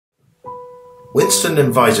Winston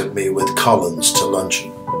invited me with Collins to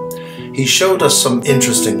luncheon. He showed us some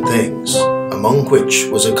interesting things, among which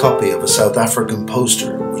was a copy of a South African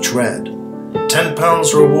poster which read,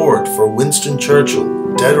 £10 reward for Winston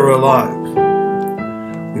Churchill, dead or alive.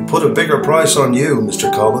 We put a bigger price on you, Mr.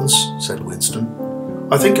 Collins, said Winston.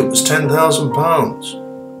 I think it was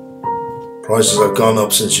 £10,000. Prices have gone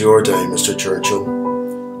up since your day, Mr. Churchill.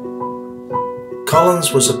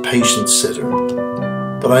 Collins was a patient sitter,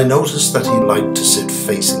 but I noticed that he liked to sit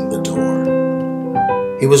facing the door.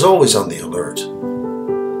 He was always on the alert.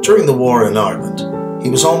 During the war in Ireland,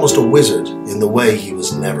 he was almost a wizard in the way he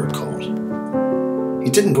was never caught.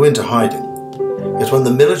 He didn't go into hiding, yet when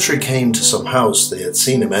the military came to some house they had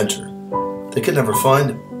seen him enter, they could never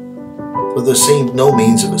find him, for there seemed no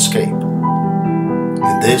means of escape.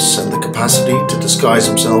 In this and the capacity to disguise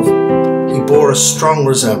himself, he bore a strong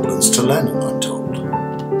resemblance to Lenin, I'm told.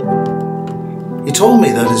 He told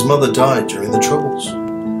me that his mother died during the Troubles,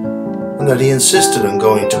 and that he insisted on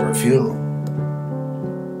going to her funeral.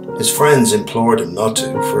 His friends implored him not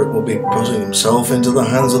to, for it would be putting himself into the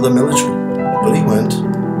hands of the military, but he went.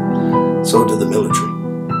 So did the military.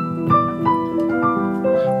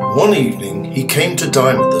 One evening, he came to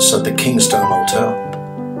dine with us at the Kingstown Hotel.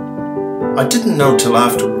 I didn't know till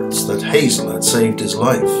afterwards that Hazel had saved his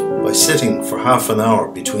life by sitting for half an hour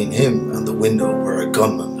between him and the window where a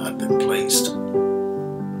gunman had been placed.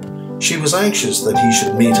 She was anxious that he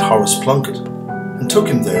should meet Horace Plunkett and took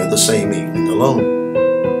him there the same evening alone.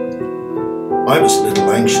 I was a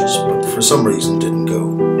little anxious, but for some reason didn't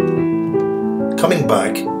go. Coming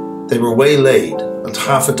back, they were waylaid and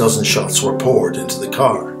half a dozen shots were poured into the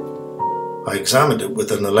car. I examined it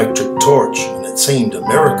with an electric torch, and it seemed a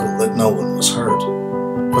miracle that no one was hurt,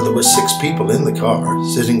 for there were 6 people in the car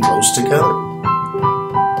sitting close together.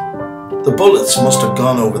 The bullets must have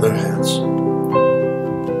gone over their heads.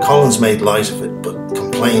 Collins made light of it, but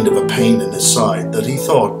complained of a pain in his side that he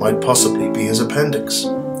thought might possibly be his appendix.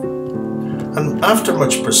 And after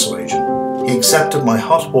much persuasion, he accepted my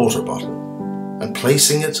hot water bottle, and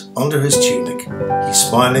placing it under his tunic, he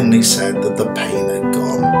smilingly said that the pain had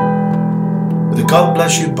gone. With a God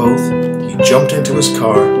bless you both, he jumped into his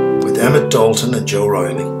car with Emmett Dalton and Joe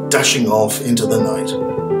Riley, dashing off into the night.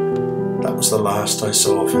 That was the last I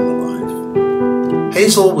saw of him alive.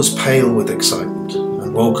 Hazel was pale with excitement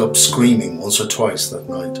and woke up screaming once or twice that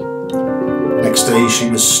night. Next day she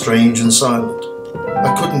was strange and silent.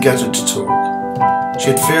 I couldn't get her to talk.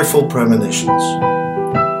 She had fearful premonitions.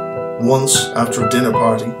 Once, after a dinner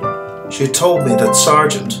party, she had told me that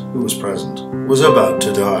Sargent, who was present, was about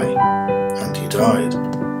to die. And he died.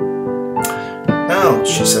 Now,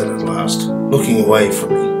 she said at last, looking away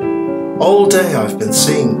from me, all day I've been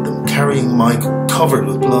seeing them carrying Michael covered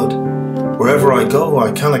with blood. Wherever I go,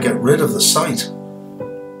 I cannot get rid of the sight.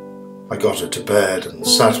 I got her to bed and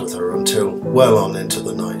sat with her until well on into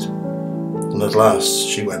the night, and at last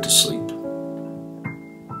she went to sleep.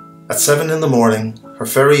 At 7 in the morning, her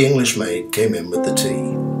very English maid came in with the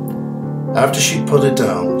tea. After she'd put it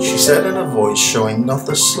down, she said in a voice showing not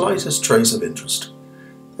the slightest trace of interest,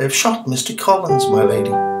 "They have shot Mr. Collins, my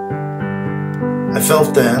lady." I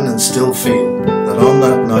felt then, and still feel, that on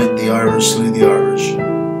that night the Irish slew the Irish.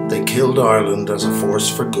 They killed Ireland as a force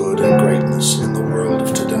for good and greatness in the world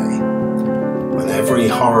of today, when every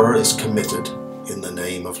horror is committed in the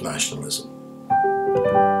name of nationalism.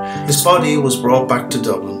 His body was brought back to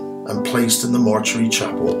Dublin and placed in the mortuary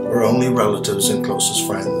chapel where only relatives and closest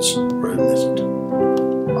friends were admitted.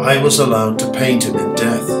 I was allowed to paint him in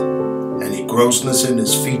death. Any grossness in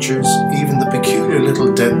his features, even the peculiar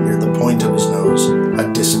little dent near the point of his nose,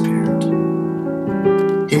 had disappeared.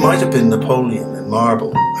 He might have been Napoleon in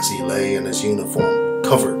marble as he lay in his uniform,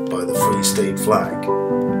 covered by the Free State flag,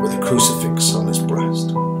 with a crucifix on his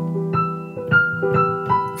breast.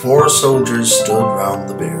 4 soldiers stood round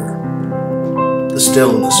the bier. The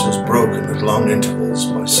stillness was broken at long intervals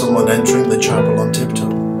by someone entering the chapel on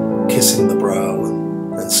tiptoe, kissing the brow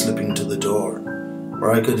and then slipping to the door,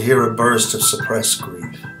 where I could hear a burst of suppressed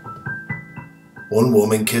grief. One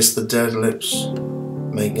woman kissed the dead lips,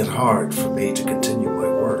 making it hard for me to continue